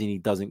 not as in he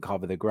doesn't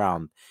cover the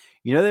ground.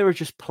 There are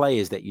just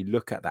players that you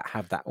look at that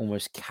have that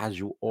almost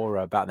casual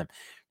aura about them.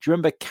 Do you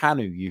remember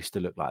Kanu used to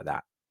look like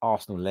that?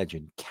 Arsenal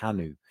legend,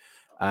 Kanu.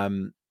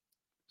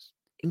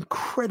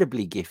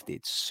 Incredibly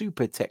gifted,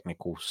 super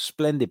technical,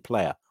 splendid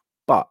player.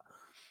 But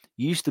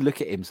you used to look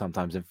at him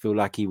sometimes and feel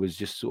like he was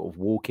just sort of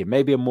walking.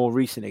 Maybe a more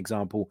recent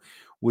example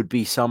would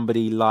be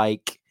somebody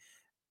like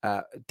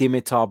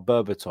Dimitar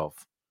Berbatov.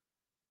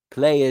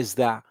 Players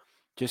that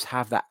just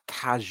have that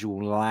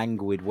casual,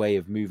 languid way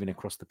of moving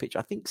across the pitch.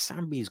 I think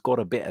Sambi's got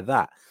a bit of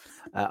that.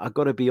 I've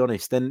got to be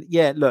honest. And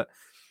yeah, look,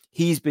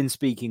 he's been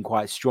speaking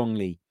quite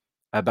strongly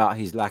about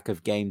his lack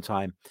of game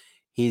time.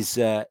 His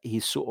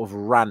sort of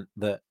rant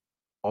that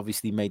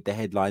obviously made the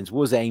headlines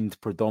was aimed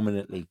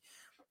predominantly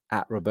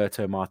at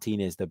Roberto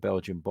Martinez, the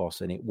Belgian boss,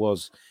 and it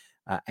was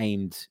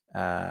aimed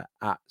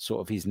at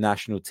sort of his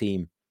national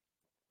team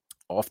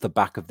off the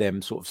back of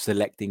them sort of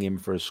selecting him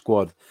for a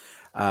squad,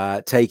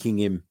 taking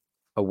him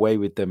away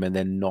with them, and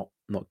then not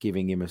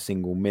giving him a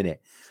single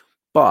minute.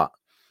 But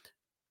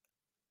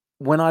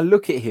when I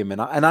look at him,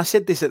 and I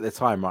said this at the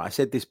time, right? I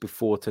said this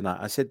before tonight.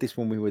 I said this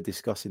when we were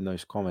discussing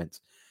those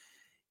comments.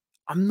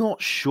 I'm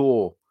not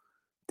sure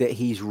that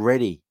he's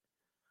ready.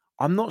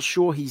 I'm not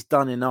sure he's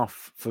done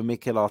enough for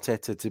Mikel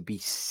Arteta to be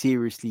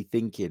seriously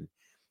thinking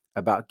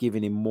about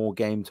giving him more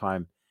game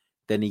time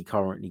than he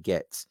currently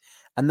gets.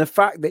 And the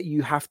fact that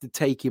you have to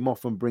take him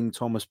off and bring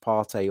Thomas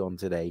Partey on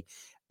today,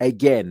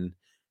 again,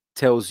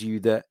 tells you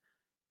that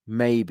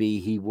maybe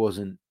he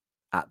wasn't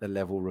at the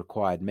level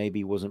required. Maybe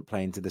he wasn't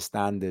playing to the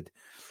standard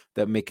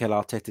that Mikel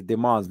Arteta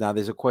demands. Now,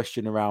 there's a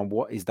question around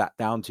what is that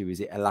down to? Is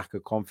it a lack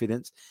of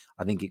confidence?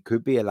 I think it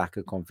could be a lack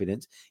of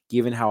confidence,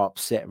 given how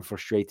upset and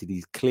frustrated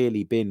he's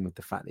clearly been with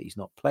the fact that he's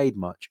not played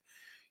much.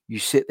 You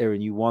sit there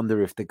and you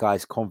wonder if the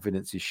guy's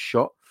confidence is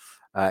shot.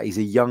 He's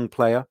a young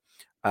player.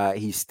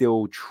 He's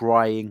still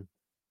trying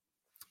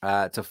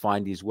to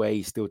find his way.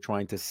 He's still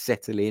trying to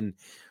settle in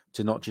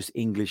to not just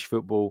English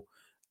football,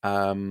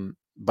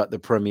 but the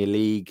Premier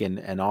League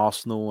and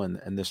Arsenal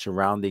and the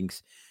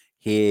surroundings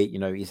here.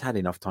 He's had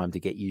enough time to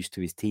get used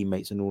to his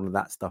teammates and all of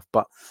that stuff.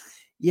 But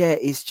yeah,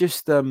 it's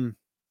just, I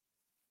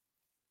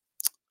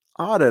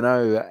don't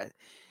know.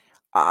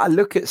 I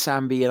look at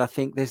Sambi and I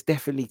think there's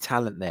definitely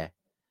talent there.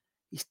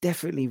 he's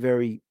definitely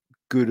very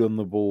good on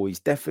the ball. He's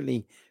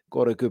definitely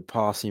got a good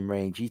passing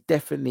range. He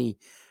definitely,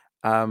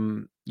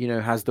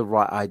 has the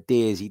right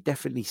ideas. He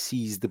definitely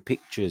sees the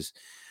pictures.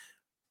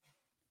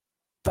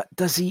 But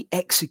does he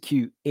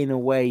execute in a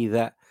way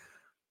that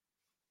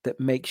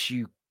makes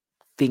you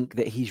think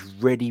that he's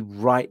ready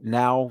right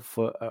now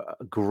for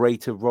a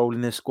greater role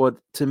in the squad?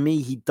 To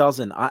me, he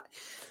doesn't.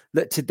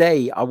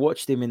 Today I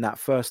watched him in that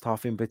first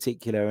half in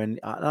particular, and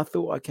I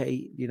thought,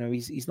 okay,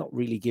 he's not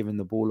really given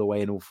the ball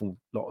away an awful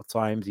lot of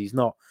times. He's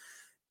not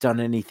done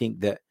anything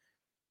that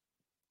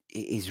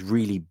is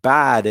really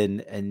bad,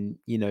 and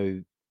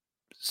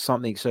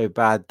something so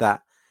bad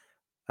that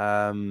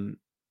I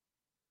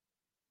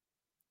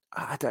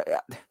don't.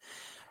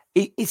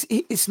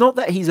 It's not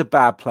that he's a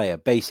bad player.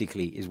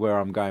 Basically, is where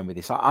I'm going with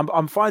this.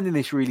 I'm finding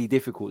this really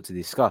difficult to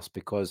discuss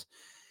because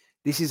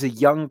this is a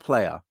young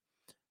player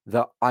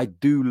that I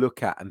do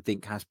look at and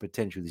think has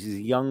potential. This is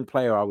a young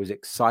player I was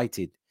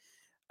excited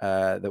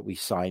that we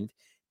signed.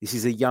 This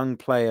is a young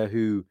player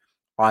who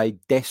I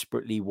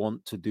desperately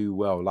want to do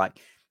well. Like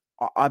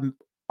I'm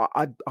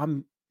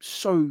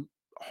so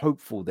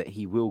hopeful that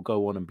he will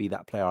go on and be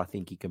that player I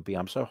think he can be.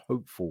 I'm so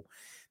hopeful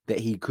that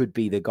he could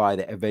be the guy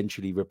that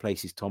eventually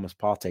replaces Thomas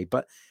Partey.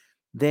 But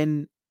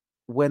then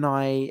when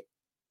I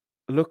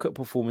look at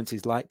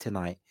performances like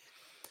tonight,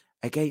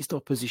 against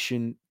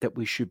opposition that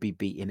we should be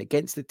beating,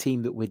 against the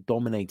team that we're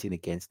dominating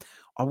against,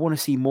 I want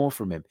to see more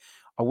from him.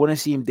 I want to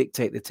see him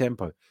dictate the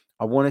tempo.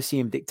 I want to see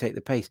him dictate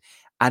the pace.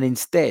 And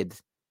instead,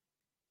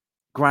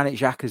 Granit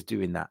Xhaka's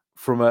doing that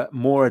from a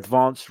more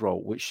advanced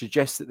role, which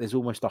suggests that there's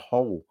almost a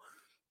hole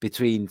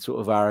between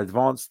sort of our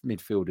advanced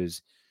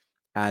midfielders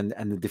and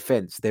the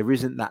defense. There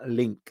isn't that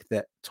link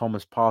that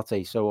Thomas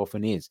Partey so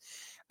often is.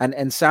 And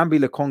Sambi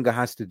Lokonga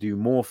has to do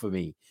more for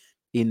me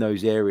in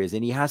those areas.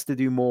 And he has to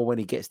do more when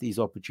he gets these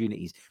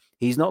opportunities.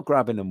 He's not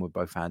grabbing them with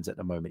both hands at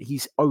the moment.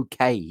 He's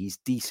okay. He's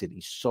decent.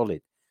 He's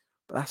solid.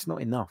 But that's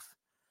not enough.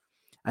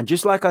 And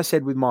just like I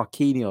said with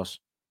Marquinhos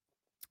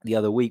the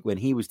other week when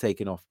he was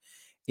taken off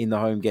in the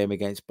home game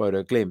against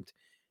Bodo Glimt,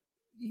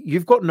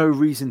 you've got no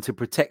reason to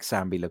protect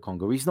Sambi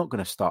Lokonga. He's not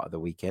going to start at the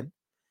weekend.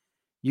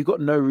 You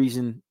got no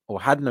reason, or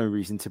had no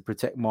reason, to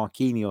protect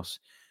Marquinhos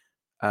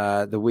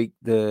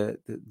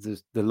the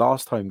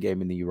last home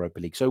game in the Europa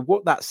League. So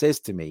what that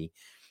says to me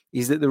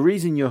is that the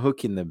reason you're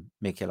hooking them,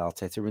 Mikel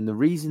Arteta, and the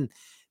reason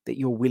that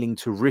you're willing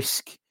to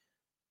risk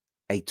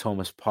a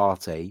Thomas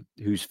Partey,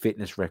 whose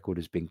fitness record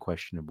has been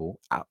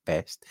questionable at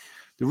best,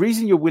 the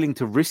reason you're willing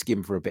to risk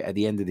him for a bit at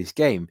the end of this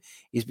game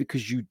is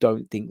because you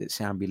don't think that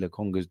Sambi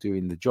Lokonga is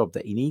doing the job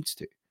that he needs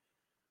to.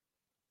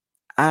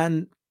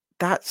 And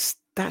that's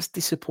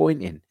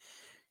disappointing.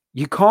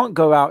 You can't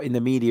go out in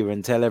the media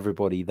and tell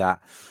everybody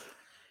that,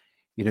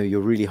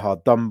 you're really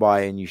hard done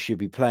by and you should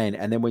be playing.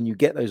 And then when you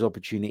get those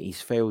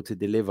opportunities, fail to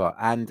deliver.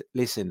 And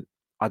listen,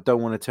 I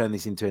don't want to turn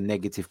this into a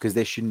negative because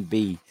there shouldn't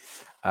be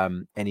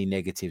any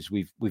negatives.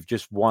 We've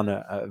just won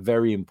a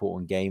very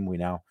important game. We're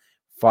now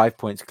 5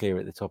 points clear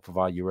at the top of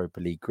our Europa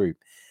League group.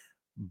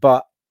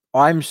 But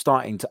I'm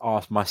starting to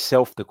ask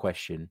myself the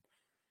question,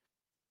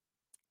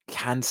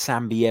 can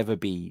Sambi ever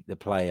be the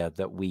player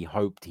that we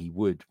hoped he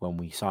would when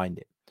we signed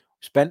him?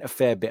 We spent a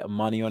fair bit of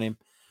money on him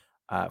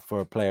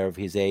for a player of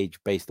his age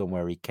based on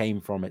where he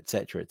came from,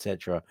 etc.,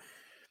 etc.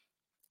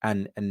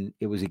 And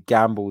it was a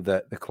gamble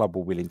that the club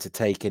were willing to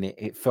take, and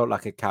it felt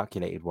like a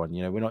calculated one.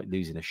 We're not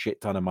losing a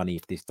shit ton of money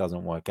if this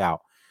doesn't work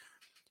out.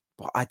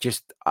 But I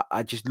just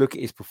look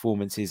at his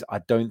performances. I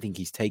don't think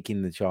he's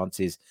taking the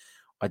chances.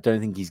 I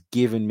don't think he's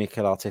given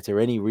Mikel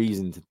Arteta any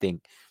reason to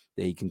think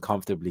that he can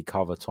comfortably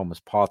cover Thomas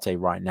Partey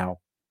right now.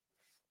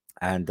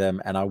 And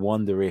I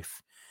wonder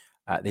if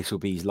this will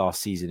be his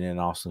last season in an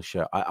Arsenal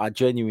shirt. I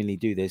genuinely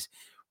do. There's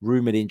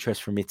rumoured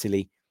interest from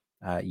Italy.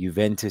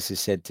 Juventus is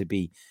said to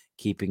be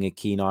keeping a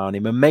keen eye on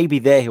him. And maybe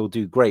there he'll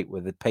do great,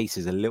 where the pace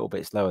is a little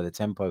bit slower. The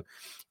tempo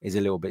is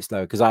a little bit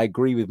slower. Because I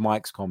agree with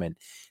Mike's comment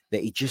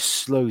that he just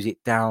slows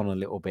it down a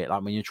little bit.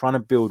 Like when you're trying to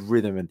build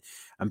rhythm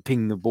and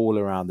ping the ball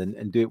around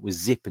and do it with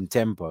zip and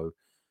tempo, it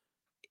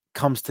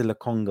comes to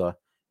Lokonga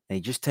and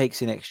he just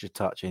takes an extra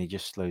touch and he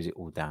just slows it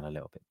all down a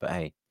little bit. But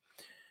hey,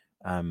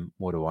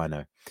 what do I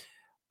know?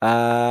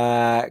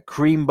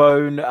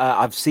 Creambone,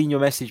 I've seen your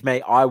message,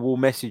 mate. I will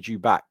message you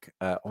back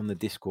on the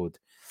Discord.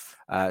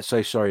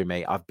 So sorry,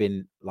 mate. I've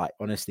been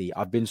honestly,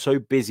 I've been so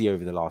busy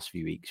over the last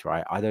few weeks,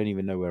 right? I don't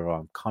even know where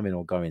I'm coming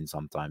or going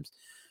sometimes.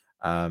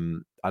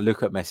 I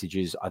look at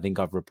messages. I think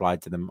I've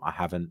replied to them. I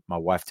haven't. My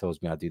wife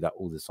tells me I do that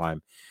all the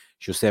time.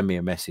 She'll send me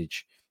a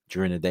message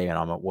during the day and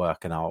I'm at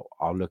work and I'll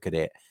look at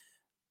it.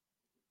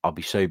 I'll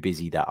be so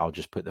busy that I'll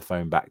just put the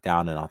phone back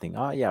down and I think,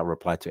 oh yeah, I'll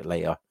reply to it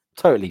later.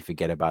 Totally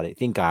forget about it.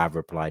 Think I have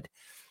replied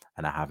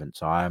and I haven't.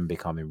 So I am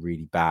becoming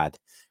really bad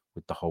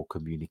with the whole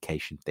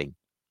communication thing.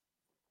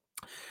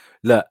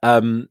 Look,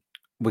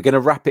 we're going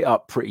to wrap it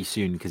up pretty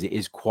soon because it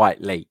is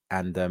quite late.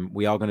 And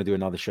we are going to do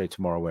another show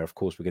tomorrow where, of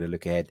course, we're going to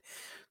look ahead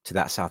to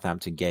that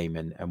Southampton game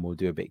and we'll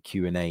do a bit of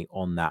Q&A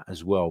on that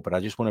as well. But I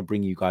just want to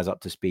bring you guys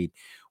up to speed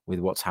with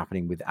what's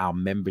happening with our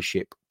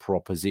membership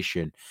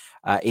proposition.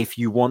 If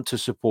you want to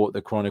support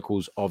the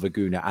Chronicles of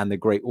Aguna and the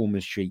Great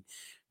Ormond Street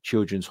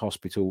Children's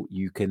Hospital,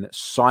 you can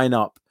sign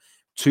up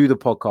to the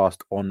podcast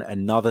on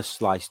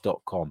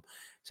anotherslice.com.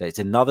 So it's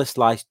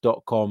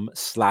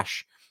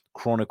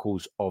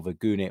anotherslice.com/Chronicles of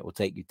Aguna. It will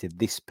take you to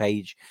this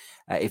page.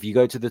 If you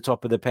go to the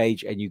top of the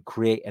page and you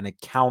create an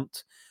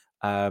account,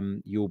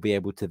 you'll be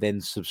able to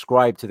then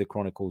subscribe to the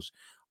Chronicles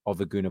of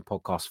Aguna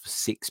podcast for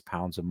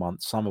 £6 a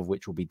month, some of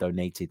which will be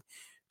donated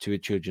to a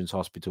children's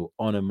hospital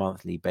on a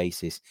monthly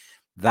basis.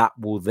 That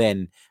will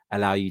then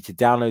allow you to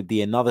download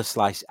the Another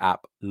Slice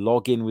app,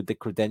 log in with the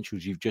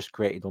credentials you've just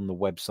created on the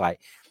website.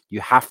 You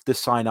have to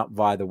sign up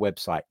via the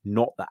website,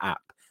 not the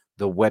app.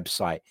 The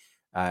website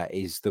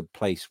is the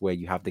place where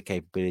you have the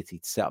capability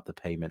to set up the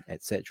payment,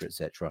 etc.,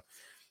 etc.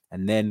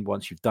 And then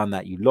once you've done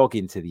that, you log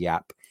into the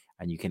app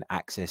and you can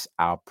access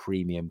our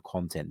premium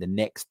content. The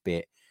next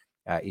bit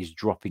is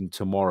dropping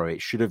tomorrow.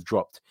 It should have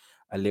dropped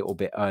a little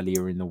bit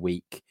earlier in the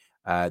week.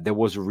 There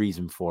was a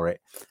reason for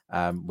it,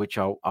 which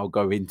I'll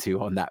go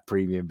into on that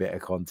premium bit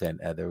of content.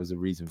 There was a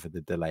reason for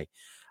the delay.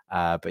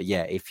 But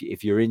yeah,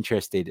 if you're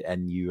interested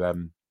and you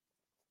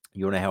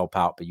want to help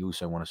out, but you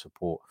also want to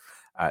support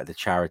the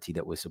charity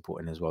that we're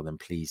supporting as well, then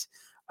please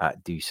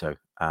do so.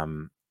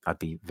 I'd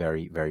be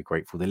very, very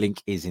grateful. The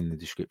link is in the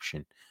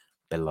description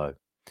below.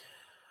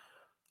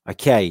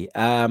 Okay,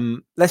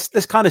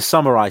 let's kind of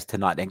summarize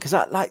tonight then, because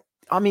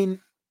I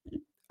mean,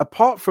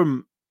 apart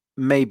from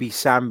maybe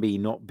Sambi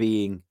not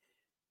being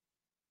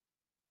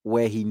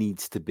where he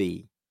needs to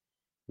be,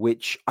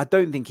 which I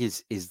don't think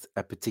is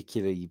a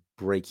particularly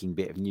breaking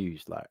bit of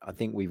news. Like, I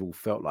think we've all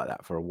felt like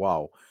that for a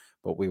while,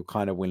 but we were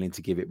kind of willing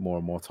to give it more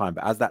and more time.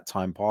 But as that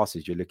time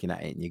passes, you're looking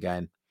at it and you're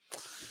going,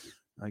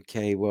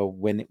 okay, well,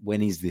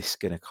 when is this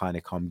going to kind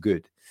of come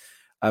good?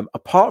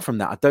 Apart from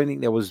that, I don't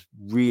think there was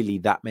really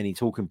that many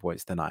talking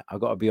points tonight.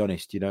 I've got to be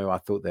honest. I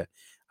thought that,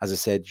 as I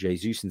said,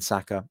 Jesus and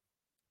Xhaka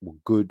were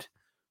good,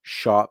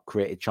 sharp,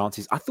 created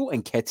chances. I thought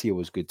Nketiah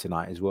was good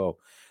tonight as well,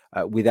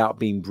 without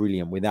being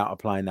brilliant, without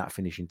applying that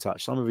finishing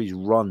touch. Some of his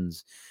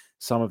runs,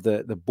 some of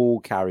the ball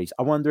carries.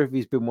 I wonder if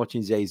he's been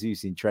watching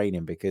Jesus in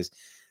training because,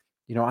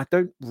 I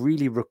don't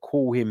really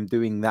recall him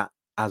doing that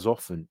as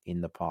often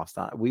in the past.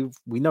 We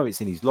know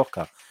it's in his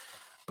locker.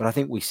 But I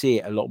think we see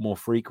it a lot more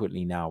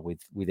frequently now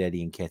with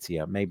Eddie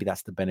Nketiah. Maybe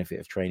that's the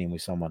benefit of training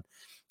with someone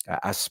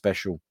as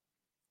special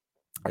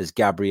as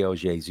Gabriel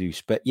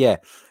Jesus. But yeah,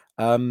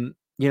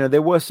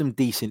 there were some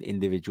decent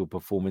individual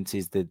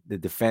performances. The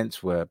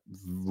defense were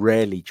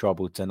rarely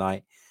troubled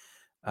tonight.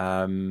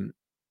 A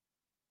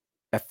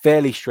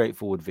fairly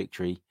straightforward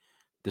victory.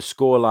 The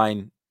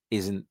scoreline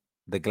isn't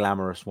the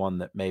glamorous one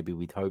that maybe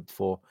we'd hoped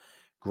for.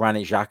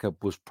 Granit Xhaka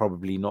was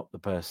probably not the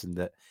person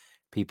that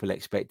people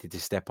expected to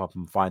step up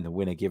and find the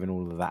winner, given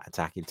all of that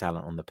attacking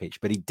talent on the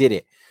pitch. But he did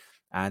it.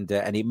 And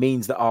it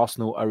means that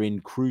Arsenal are in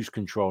cruise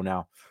control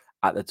now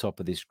at the top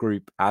of this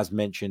group. As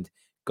mentioned,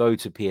 go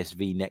to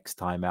PSV next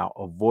time out,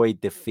 avoid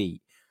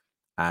defeat.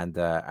 And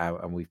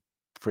we've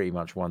pretty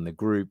much won the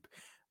group.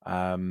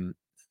 And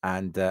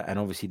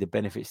obviously the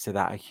benefits to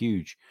that are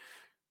huge.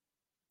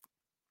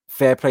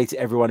 Fair play to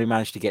everyone who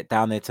managed to get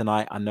down there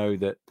tonight. I know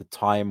that the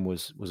time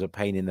was a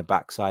pain in the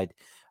backside.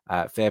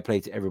 Fair play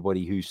to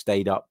everybody who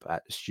stayed up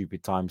at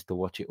stupid times to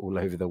watch it all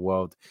over the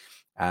world.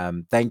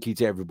 Thank you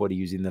to everybody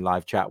who's in the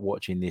live chat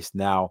watching this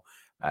now.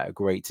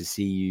 Great to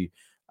see you.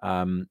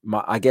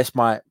 I guess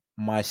my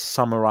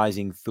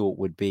summarizing thought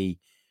would be,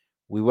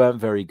 we weren't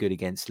very good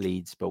against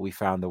Leeds, but we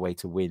found a way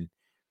to win.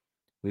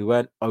 We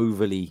weren't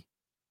overly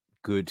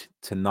good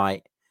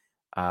tonight.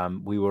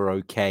 We were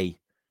okay,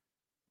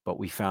 but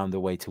we found a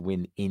way to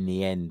win in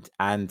the end.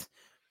 And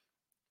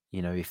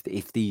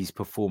if these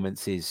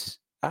performances,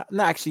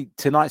 actually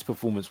tonight's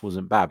performance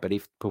wasn't bad, but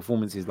if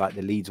performances like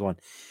the Leeds one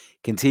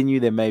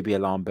continue, then maybe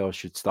alarm bells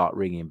should start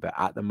ringing. But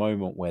at the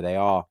moment, where they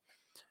are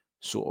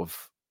sort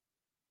of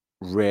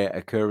rare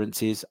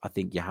occurrences, I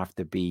think you have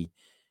to be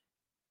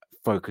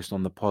focused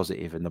on the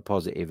positive. And the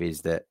positive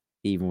is that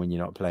even when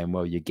you're not playing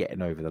well, you're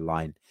getting over the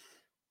line.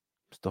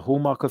 It's the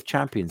hallmark of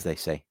champions, they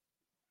say.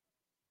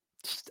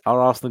 Are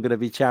Arsenal going to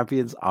be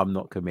champions? I'm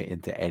not committing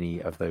to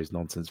any of those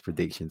nonsense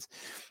predictions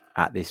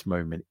at this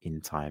moment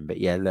in time. But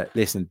yeah,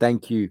 listen,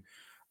 thank you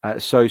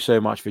so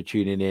much for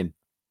tuning in.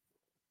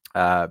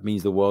 It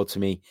means the world to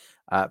me.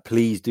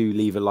 Please do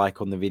leave a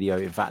like on the video.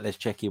 In fact, let's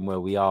check in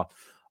where we are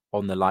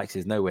on the likes.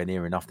 There's nowhere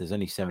near enough. There's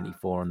only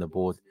 74 on the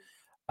board.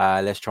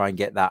 Let's try and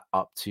get that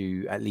up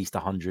to at least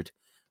 100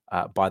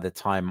 by the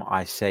time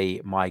I say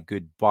my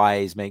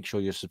goodbyes. Make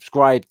sure you're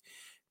subscribed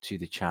to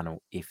the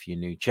channel if you're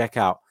new. Check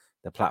out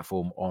the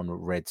platform on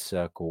Red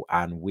Circle,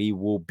 and we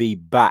will be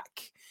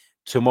back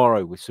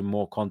tomorrow with some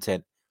more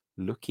content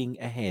looking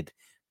ahead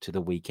to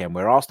the weekend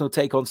where Arsenal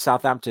take on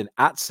Southampton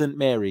at St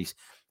Mary's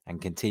and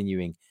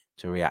continuing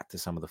to react to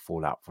some of the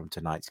fallout from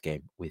tonight's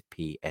game with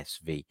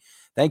PSV.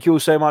 Thank you all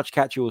so much.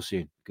 Catch you all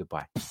soon.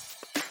 Goodbye.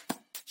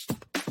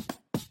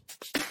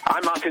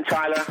 I'm Martin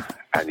Tyler,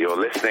 and you're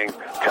listening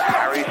to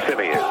Harry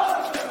Symeou.